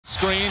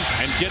screen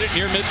and get it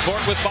near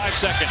midcourt with 5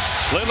 seconds.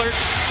 Lillard,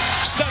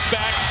 step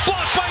back,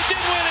 blocked by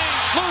Dinwiddie,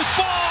 loose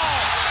ball.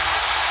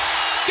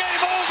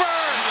 Game over.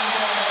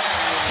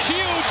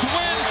 Huge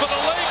win for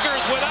the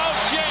Lakers without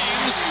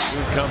James.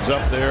 Comes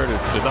up there to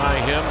deny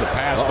him the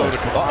pass. Though to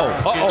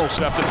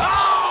intercepted.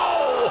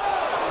 Oh!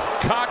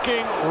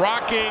 Cocking,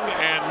 rocking,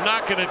 and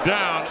knocking it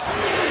down.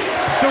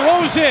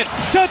 DeRozan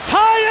to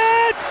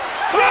tie it.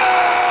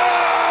 Oh!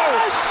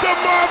 The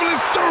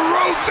marvelous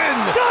DeRozan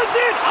does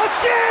it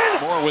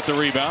again. Moore with the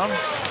rebound.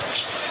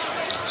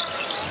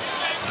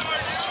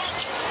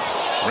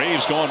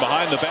 Reeves going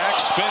behind the back,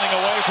 spinning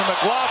away from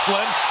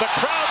McLaughlin. The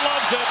crowd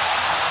loves it.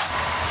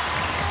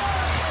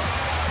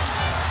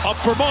 Up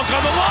for Monk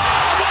on the line.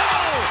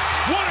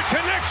 Whoa! What a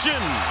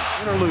connection!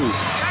 Win or lose.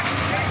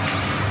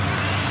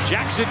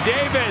 Jackson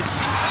Davis.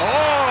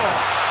 Oh!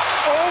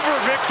 Over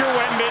Victor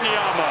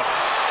Wembanyama.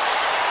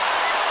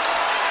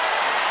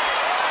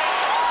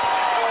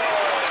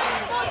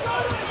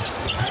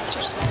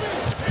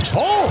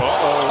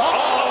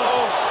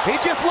 He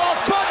just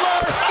lost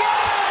Butler.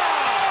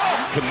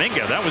 Yeah!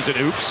 Kuminga, that was an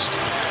oops.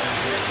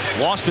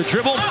 Lost the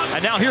dribble,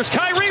 and now here's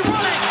Kyrie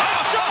running.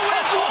 So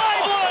it's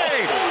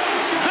Lively.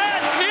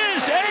 That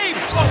is a...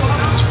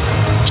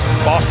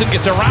 Boston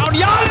gets around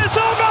Giannis.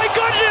 Oh my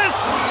goodness!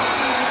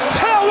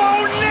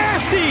 Hello,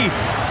 nasty!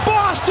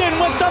 Boston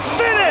with the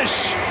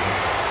finish.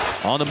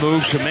 On the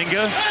move,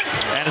 Kuminga,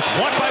 and it's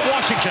blocked by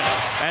Washington.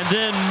 And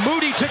then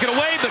Moody took it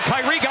away, but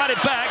Kyrie got it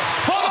back.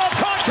 Follow-up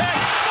contact.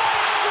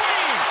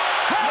 Screen.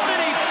 How did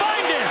he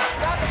find it?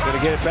 Gonna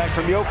get it back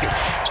from Jokic.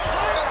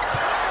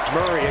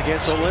 Murray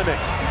against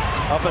Olynyk.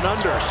 Up and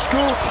under.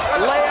 Scoop.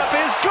 Layup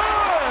is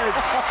good.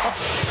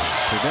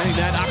 Preventing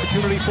that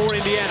opportunity for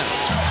Indiana.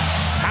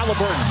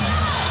 Halliburton.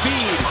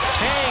 Speed.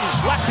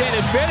 Hangs.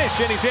 Left-handed finish,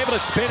 and he's able to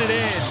spin it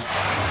in.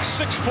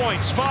 6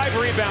 points. 5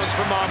 rebounds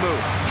for Mamu.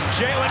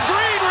 Jalen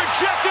Green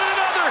rejected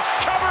another.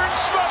 Cover and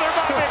smother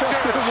by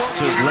Victor.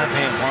 To his left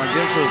hand. Warren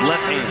gives to his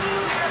left hand.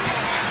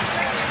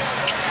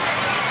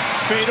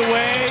 Fade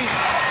away.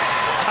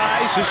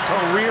 Ties his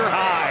career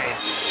high.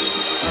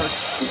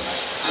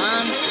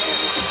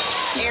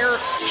 Air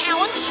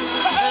talent,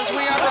 as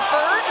we are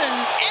referred, and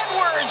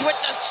Edwards with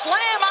the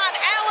slam on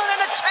Allen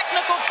and a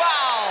technical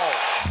foul.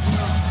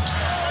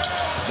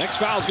 Next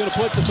foul is going to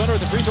put the Thunder at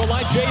the free throw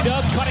line.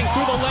 J-Dub cutting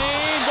through the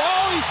lane.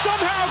 Oh, he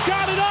somehow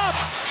got it up.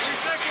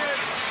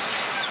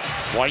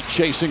 White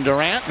chasing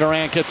Durant.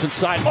 Durant gets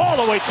inside all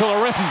the way to the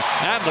rim.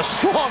 And the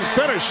strong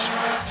finish.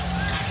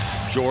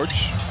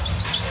 George.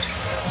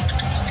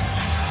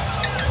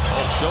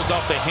 Shows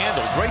off the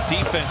handle. Great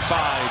defense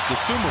by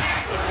Dosunmu.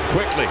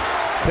 Quickly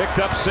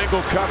picked up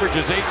single coverage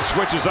as Ayton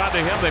switches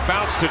onto him. They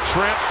bounce to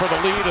Trent for the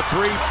lead of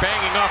 3.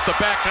 Banging off the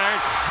back iron.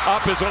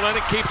 Up as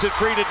Olynyk keeps it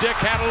free to Dick.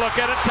 Had a look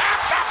at it.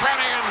 Tapped up and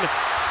in.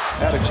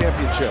 Had a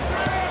championship.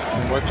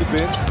 What's it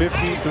been?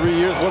 53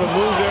 years. What a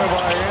move there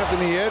by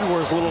Anthony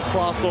Edwards. Little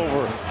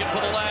crossover.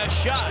 For the last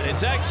shot,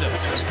 it's exit.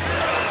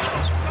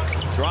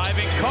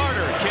 Driving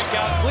Carter. Kick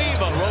out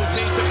Cleva.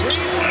 Rotate to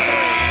Green.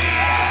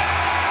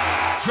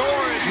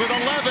 George with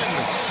 11.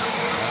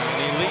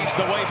 And he leads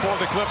the way for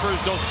the Clippers.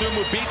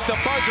 Dosunmu beats the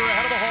buzzer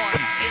ahead of the horn.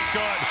 It's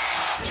good.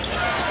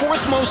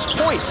 4th most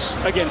points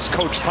against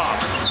Coach Pop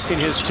in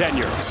his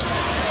tenure.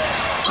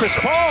 Chris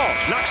Paul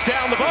knocks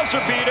down the buzzer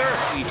beater.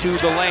 To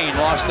the lane,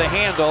 lost the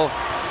handle.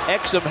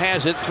 Exum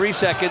has it. 3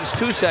 seconds,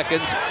 2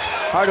 seconds.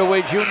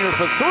 Hardaway Jr.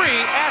 for 3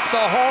 at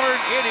the horn.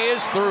 It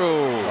is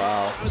through.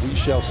 Wow. We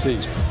shall see.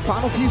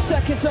 Final few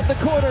seconds of the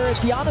quarter. It's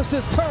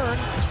Giannis's turn.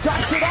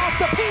 Drops it off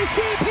the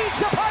PC. Beats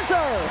the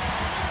buzzer.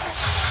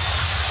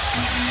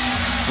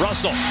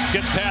 Russell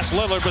gets past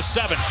Lillard with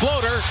 7.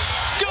 Floater.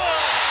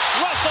 Good.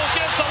 Russell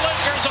gives the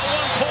Lakers a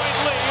 1-point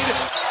lead.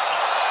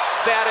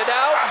 Batted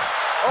out.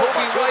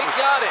 Kobe White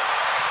got it.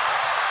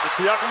 Does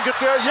Siakam get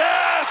there?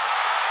 Yes!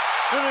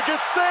 Did it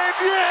get saved?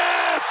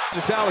 Yes!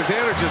 Just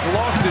Alexander just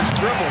lost his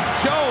dribble.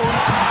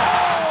 Jones.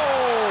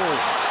 Oh!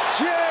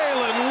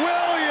 Jalen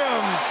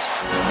Williams.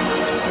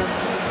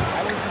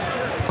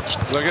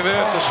 Look at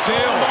this. A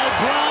steal.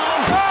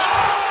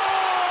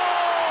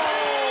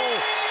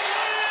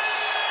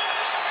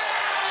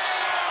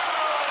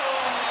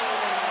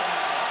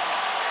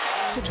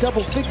 To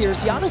double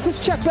figures. Giannis has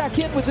checked back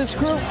in with this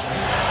crew.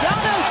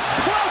 Giannis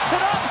floats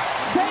it up.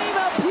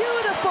 Dana,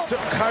 beautiful.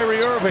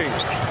 Kyrie Irving.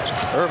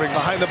 Irving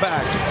behind the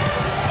back.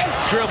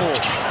 Dribble.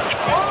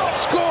 Oh,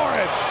 score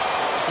it.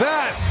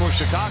 That For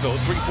Chicago,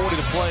 3:40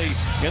 to play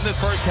in this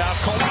first half.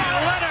 Kawhi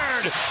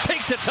Leonard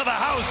takes it to the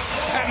house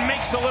and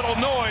makes a little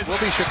noise. Will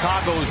be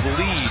Chicago's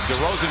lead.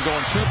 DeRozan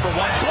going 2 for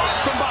 1.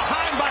 Blocked from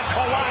behind by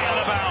Kawhi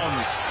out of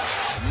bounds.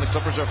 And the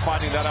Clippers are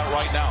finding that out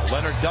right now.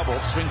 Leonard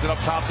doubled, swings it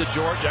up top to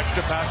George.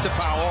 Extra pass to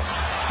Powell.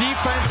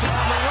 Defense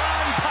on the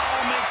run.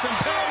 Powell makes him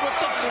pay with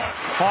the front.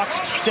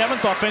 Hawks'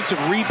 7th offensive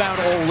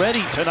rebound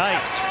already tonight.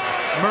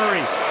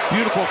 Murray,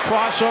 beautiful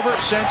crossover,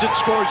 sends it,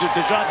 scores it.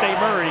 DeJounte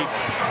Murray.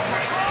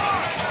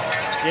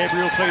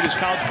 Gabriel played his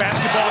college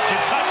basketball at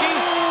Kentucky,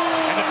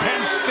 and the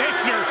Penn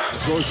Stater.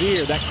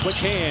 Rozier, that quick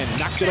hand,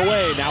 knocked it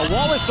away. Now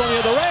Wallace on the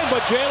other end,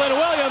 but Jalen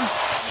Williams.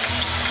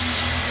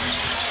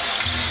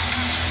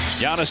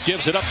 Giannis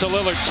gives it up to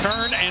Lillard.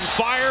 Turn and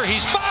fire.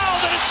 He's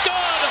fouled and it's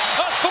good.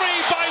 A three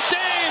by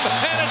Dame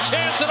and a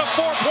chance at a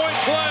 4-point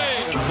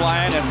play.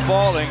 Flying and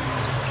falling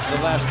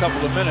the last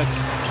couple of minutes.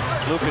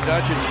 Luka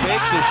Doncic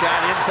fakes a shot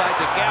inside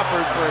to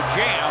Gafford for a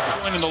jam.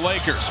 Winning the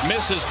Lakers.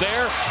 Misses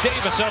there.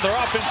 Davis another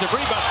offensive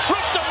rebound.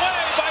 Ripped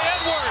away by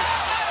Edwards.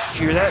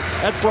 Hear that?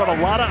 That brought a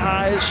lot of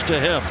eyes to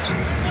him.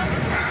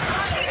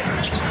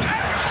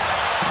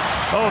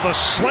 Oh, the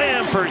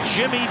slam for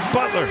Jimmy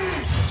Butler.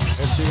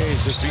 SGA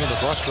is just being the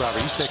bus driver.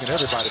 He's taking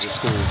everybody to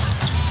school.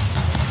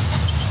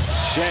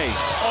 Shea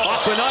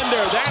up and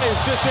under. That is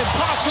just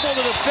impossible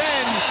to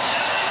defend.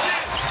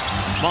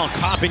 Monk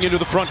hopping into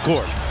the front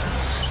court.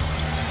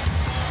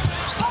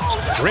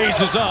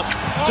 Raises up.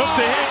 Took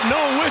the hit.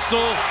 No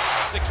whistle.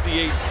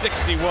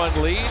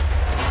 68-61 lead.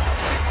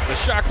 The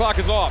shot clock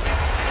is off.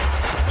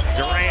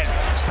 Durant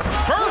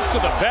burst to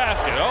the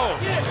basket. Oh.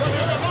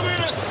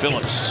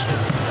 Phillips.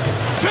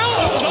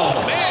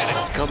 Oh, man.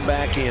 Come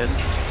back in.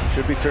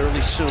 Should be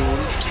fairly soon.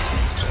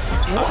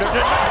 What a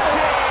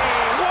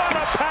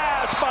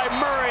pass by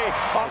Murray.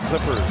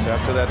 Clippers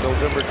after that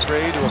November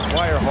trade to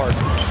acquire Harden.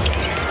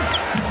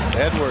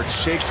 Edwards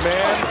shakes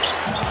man.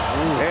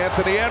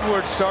 Anthony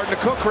Edwards starting to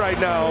cook right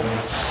now.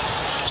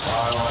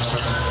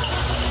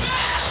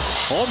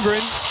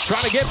 Holmgren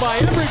trying to get by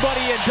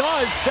everybody and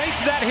does. Thanks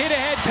to that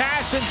hit-ahead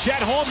pass, and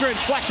Chet Holmgren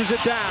flashes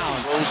it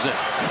down. DeRozan,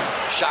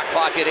 shot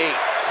clock at 8.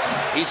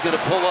 He's going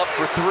to pull up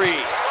for 3.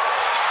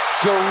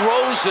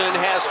 DeRozan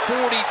has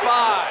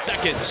 45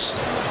 seconds.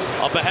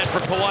 Up ahead for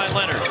Kawhi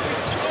Leonard.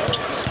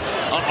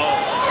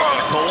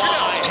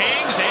 Kawhi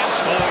hangs and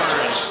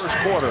scores. First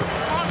quarter.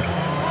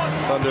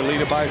 Thunder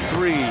lead it by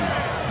 3.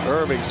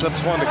 Irving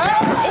slips one to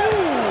Gafford.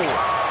 Ooh!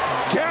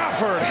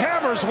 Gafford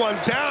hammers one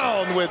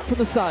down with... From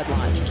the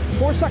sideline.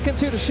 4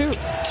 seconds here to shoot.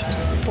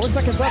 4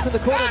 seconds left in the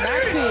quarter.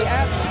 Maxey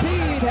at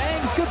speed.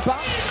 Hangs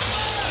goodbye.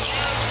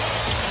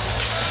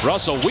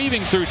 Russell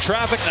weaving through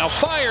traffic. Now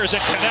fires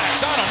and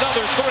connects on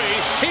another 3.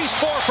 He's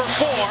 4 for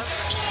 4.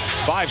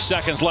 5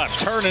 seconds left.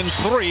 Turn and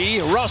 3.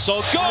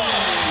 Russell goes.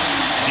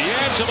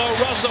 D'Angelo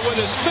Russell with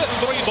his 5th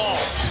 3-ball.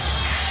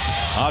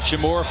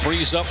 Hachimura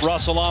frees up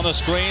Russell on the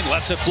screen.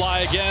 Lets it fly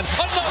again.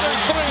 Another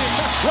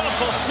 3.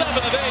 Russell 7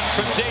 of 8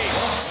 from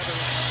Davis.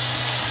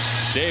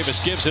 Davis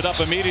gives it up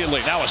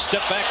immediately. Now a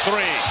step back 3.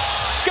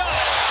 Got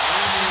it.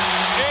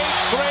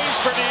 8 threes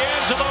for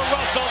D'Angelo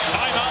Russell.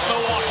 Timeout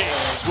Milwaukee.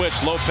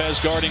 Switch. Lopez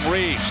guarding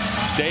Reeves.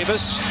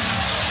 Davis.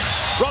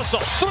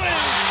 Russell 3.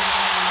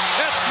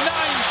 That's 9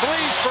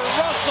 threes for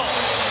Russell.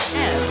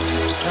 And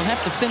they'll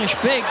have to finish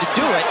big to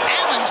do it.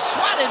 Allen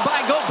swatted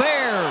by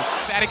Gobert.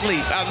 Emphatic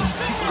leap.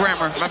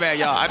 Grammar. My bad,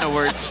 y'all. I know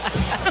words.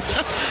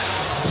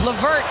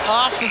 LeVert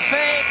off the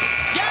fake.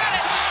 Got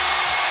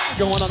it.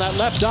 Going on that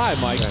left eye,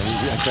 Mike.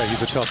 Yeah, I tell you,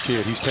 he's a tough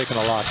kid. He's taking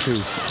a lot, too.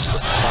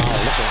 Wow,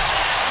 look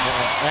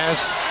at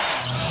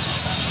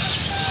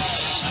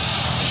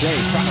Shea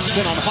trying to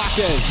spin on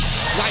Hawkins.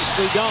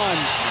 Nicely done.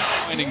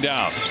 Winding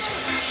down.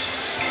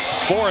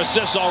 4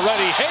 assists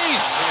already.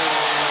 Hayes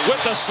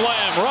with the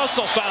slam.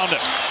 Russell found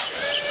it.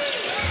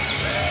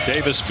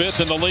 Davis 5th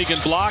in the league in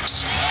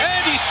blocks.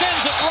 And he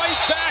sends it right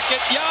back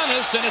at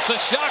Giannis, and it's a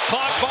shot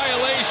clock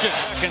violation.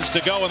 Seconds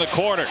to go in the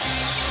quarter.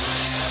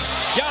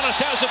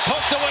 Giannis has it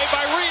poked away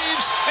by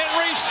Reeves, and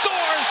Reeves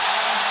scores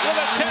with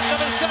a 10th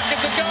of a second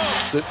to go.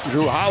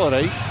 Drew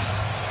Holiday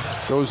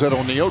goes at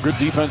O'Neal. Good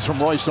defense from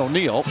Royce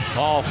O'Neal.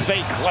 Oh,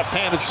 fake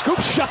left-handed scoop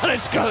shot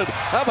is good.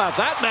 How about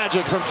that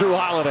magic from Drew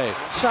Holiday?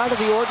 Side of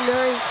the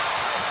ordinary.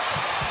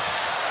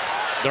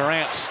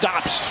 Durant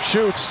stops,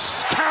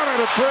 shoots, counter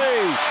to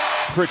 3.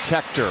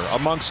 Protector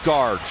amongst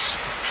guards.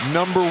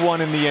 #1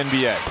 in the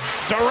NBA.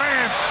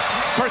 Durant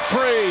for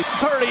 3.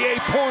 38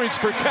 points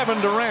for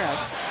Kevin Durant.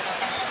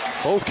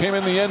 Both came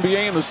in the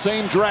NBA in the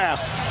same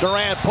draft.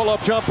 Durant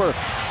pull-up jumper.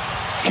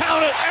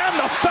 Count it, and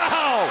the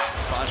foul!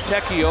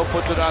 Fontecchio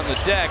puts it on the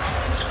deck.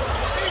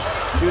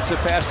 Shoots it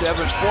past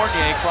Evan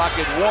Fournier. Clock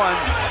at 1.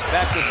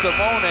 Back to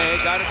Simone.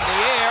 Got it in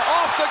the air.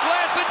 Off the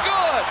glass and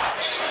good.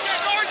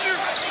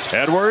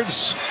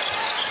 Edwards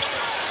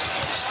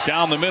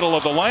down the middle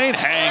of the lane.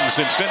 Hangs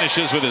and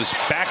finishes with his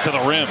back to the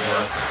rim.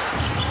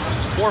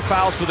 4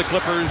 fouls for the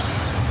Clippers.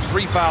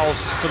 3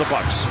 fouls for the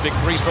Bucks. Big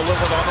threes for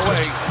Lillard on the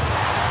way.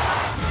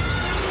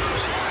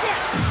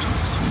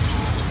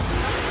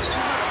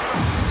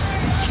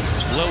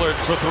 Lillard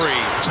for 3.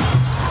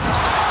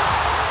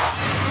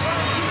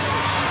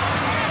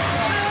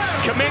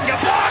 Kuminga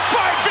blocked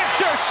by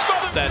Victor.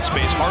 Smothered that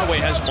space. Hardaway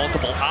has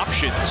multiple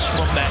options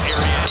from that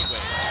area anyway.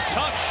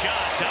 Tough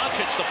shot.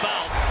 Doncic the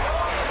foul.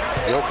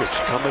 Jokic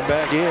coming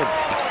back in.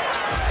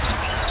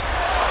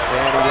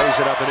 And he lays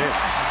it up and in.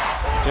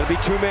 Going to be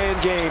 2-man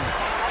game.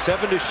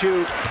 7 to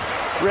shoot.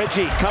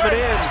 Reggie coming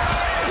in.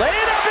 Lay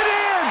it up and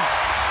in.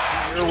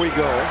 Here we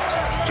go.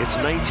 It's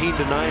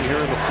 19-9 here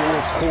in the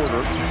 4th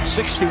quarter.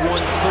 61-39.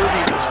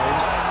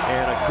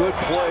 And a good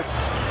play.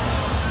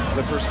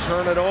 Clippers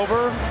turn it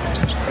over.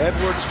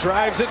 Edwards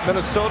drives it.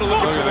 Minnesota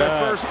looking for their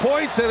first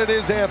points, and it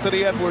is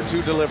Anthony Edwards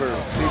who delivers.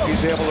 See if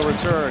he's able to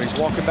return. He's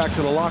walking back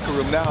to the locker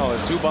room now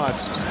as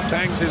Zubac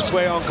bangs his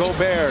way on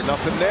Gobert.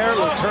 Nothing there.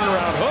 Little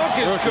turnaround hook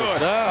is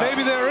good.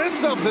 Maybe there is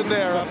something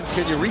there.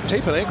 Can you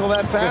retape an ankle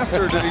that fast,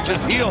 or did he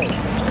just heal?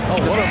 Oh,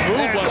 what a move.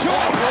 And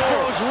George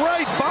goes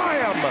right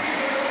by him.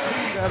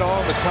 That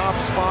on the top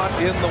spot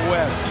in the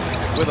West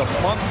with a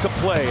month to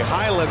play.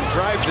 Highland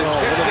drives it,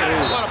 kicks it.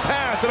 What a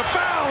pass and a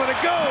foul, and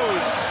it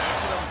goes.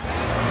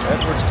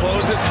 Edwards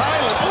closes.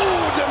 Highland,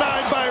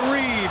 denied by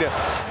Reed.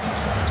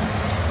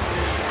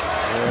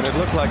 And it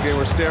looked like they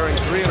were staring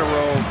 3 in a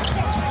row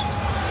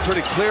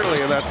pretty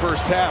clearly in that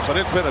first half, but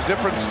it's been a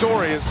different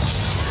story.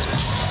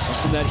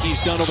 Something that he's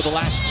done over the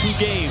last 2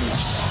 games.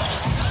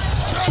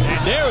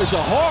 And there is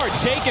a hard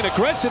take, an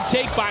aggressive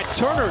take by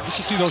Turner. You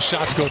should see those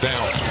shots go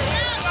down.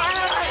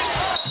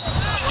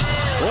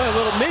 Boy, a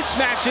little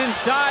mismatch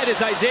inside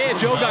as Isaiah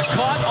Joe got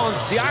caught on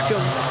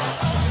Siakam.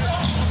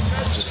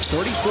 Just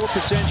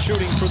 34%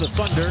 shooting for the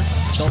Thunder.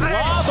 The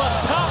lob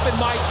up top, and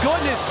my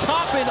goodness,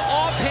 Toppin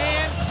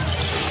offhand.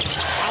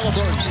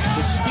 Halliburton,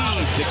 the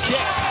speed, the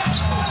kick.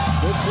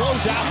 Good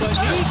closeout, but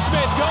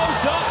Neesmith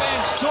goes up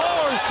and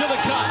soars to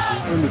the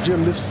cup. In the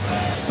gym this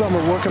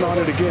summer working on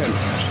it again.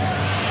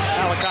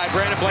 Malachi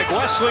Brandon Blake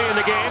Wesley in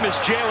the game as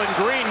Jalen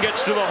Green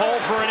gets to the hole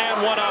for an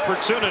and one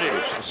opportunity.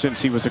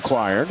 Since he was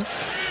acquired.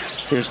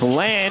 Here's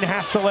Len,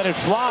 has to let it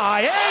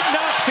fly, and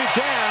knocks it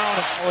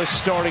down. Is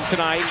starting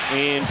tonight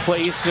in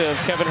place of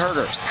Kevin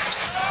Huerter.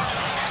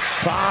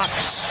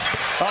 Fox,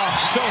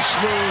 so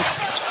smooth.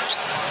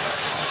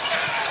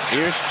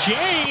 Here's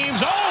James,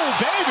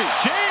 baby,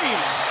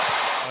 James.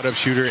 Up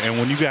shooter, and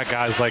when you got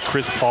guys like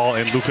Chris Paul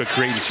and Luka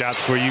creating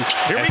shots for you.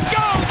 Here we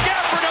go,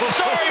 Gafford, I'm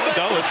sorry, but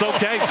no, it's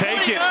okay,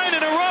 take it. 29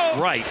 in a row.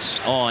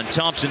 Right on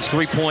Thompson's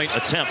three-point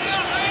attempt.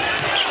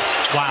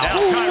 Wow. Now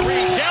Kyrie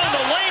down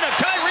the lane, a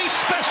Kyrie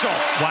special.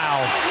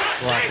 Wow.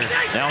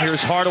 Now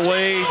here's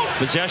Hardaway,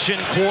 possession,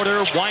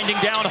 quarter, winding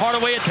down,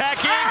 Hardaway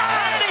attacking,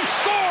 and he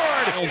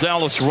scored!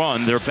 Dallas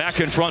run, they're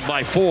back in front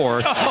by 4.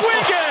 Wiggins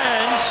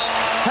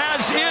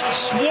has it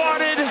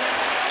swatted.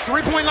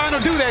 3-point line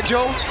will do that,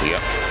 Joe.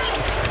 Yep.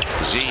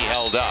 Z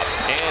held up,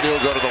 and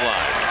he'll go to the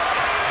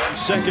line.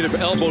 Consecutive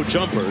elbow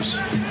jumpers.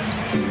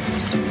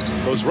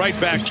 Goes right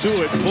back to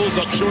it, pulls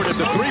up short at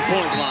the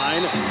 3-point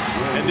line.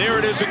 And there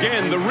it is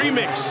again, the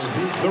remix,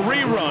 the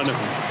rerun.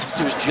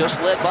 Pacers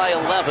just led by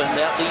 11.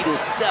 That lead is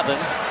 7.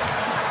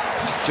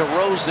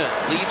 DeRozan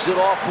leaves it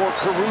off for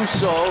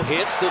Caruso,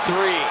 hits the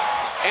 3.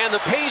 And the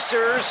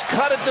Pacers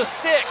cut it to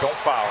 6. Don't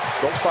foul.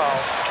 Don't foul.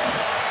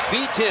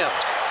 Beat him.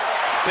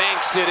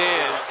 Banks it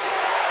in.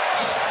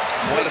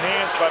 Good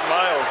hands by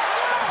Miles.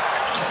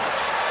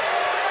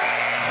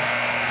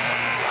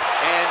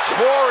 And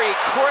Torrey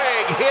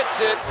Craig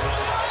hits it.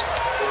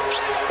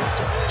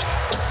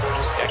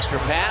 Extra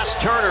pass,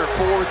 Turner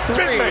for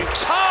 3.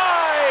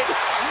 Tied!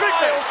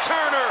 Miles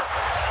Turner.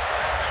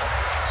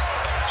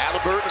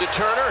 Halliburton to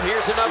Turner.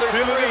 Here's another 3.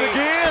 Feeling it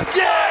again.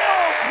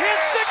 Miles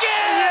hits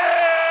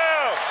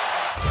again!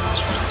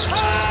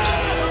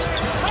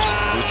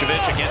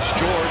 Vucevic against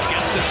George,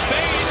 gets the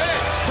space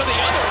to the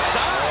other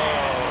side.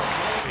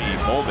 The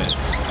moment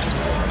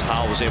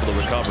Powell was able to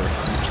recover.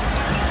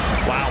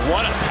 Wow,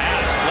 what a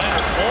pass.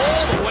 Leonard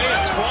all the way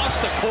across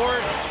the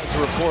court. As a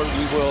report,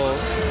 we will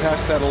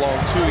pass that along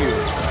to you.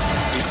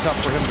 It'd be tough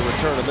for him to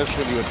return in this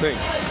one, you would think.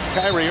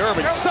 Kyrie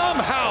Irving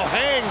somehow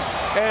hangs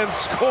and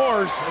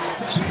scores.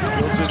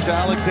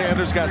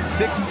 Gilgeous-Alexander's got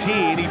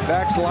 16. He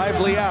backs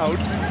Lively out.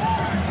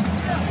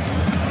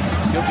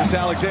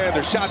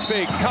 Gilgeous-Alexander, shot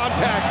fake,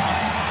 contact,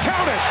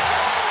 count it!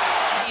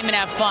 And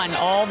have fun.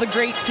 All the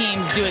great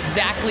teams do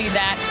exactly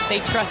that. They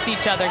trust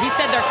each other. He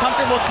said they're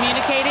comfortable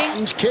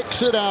communicating.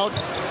 Kicks it out,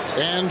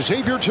 and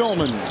Xavier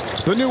Tillman,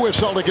 the newest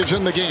Celtic, is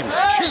in the game.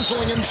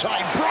 Chiseling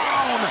inside,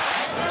 Brown!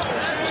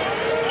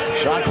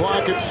 Shot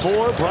clock at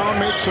 4. Brown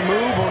makes a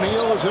move.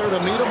 O'Neal is there to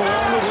meet him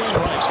along with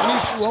Wainwright. And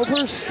he's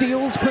over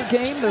steals per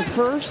game, their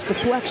first,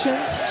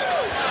 deflections,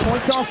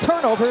 points off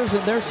turnovers,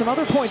 and there's some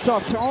other points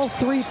off. All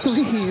 3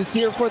 threes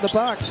here for the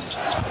Bucks.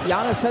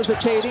 Giannis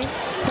hesitating,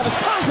 kind of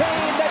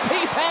surveying that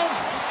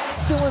defense.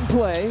 Still in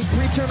play,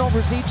 3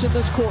 turnovers each in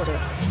this quarter.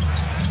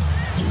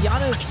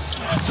 Giannis,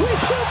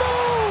 sweep-through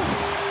move!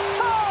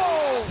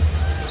 Oh!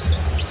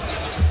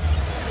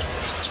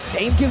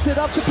 Dame gives it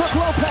up to Brook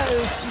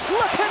Lopez.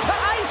 Looking to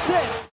ice it.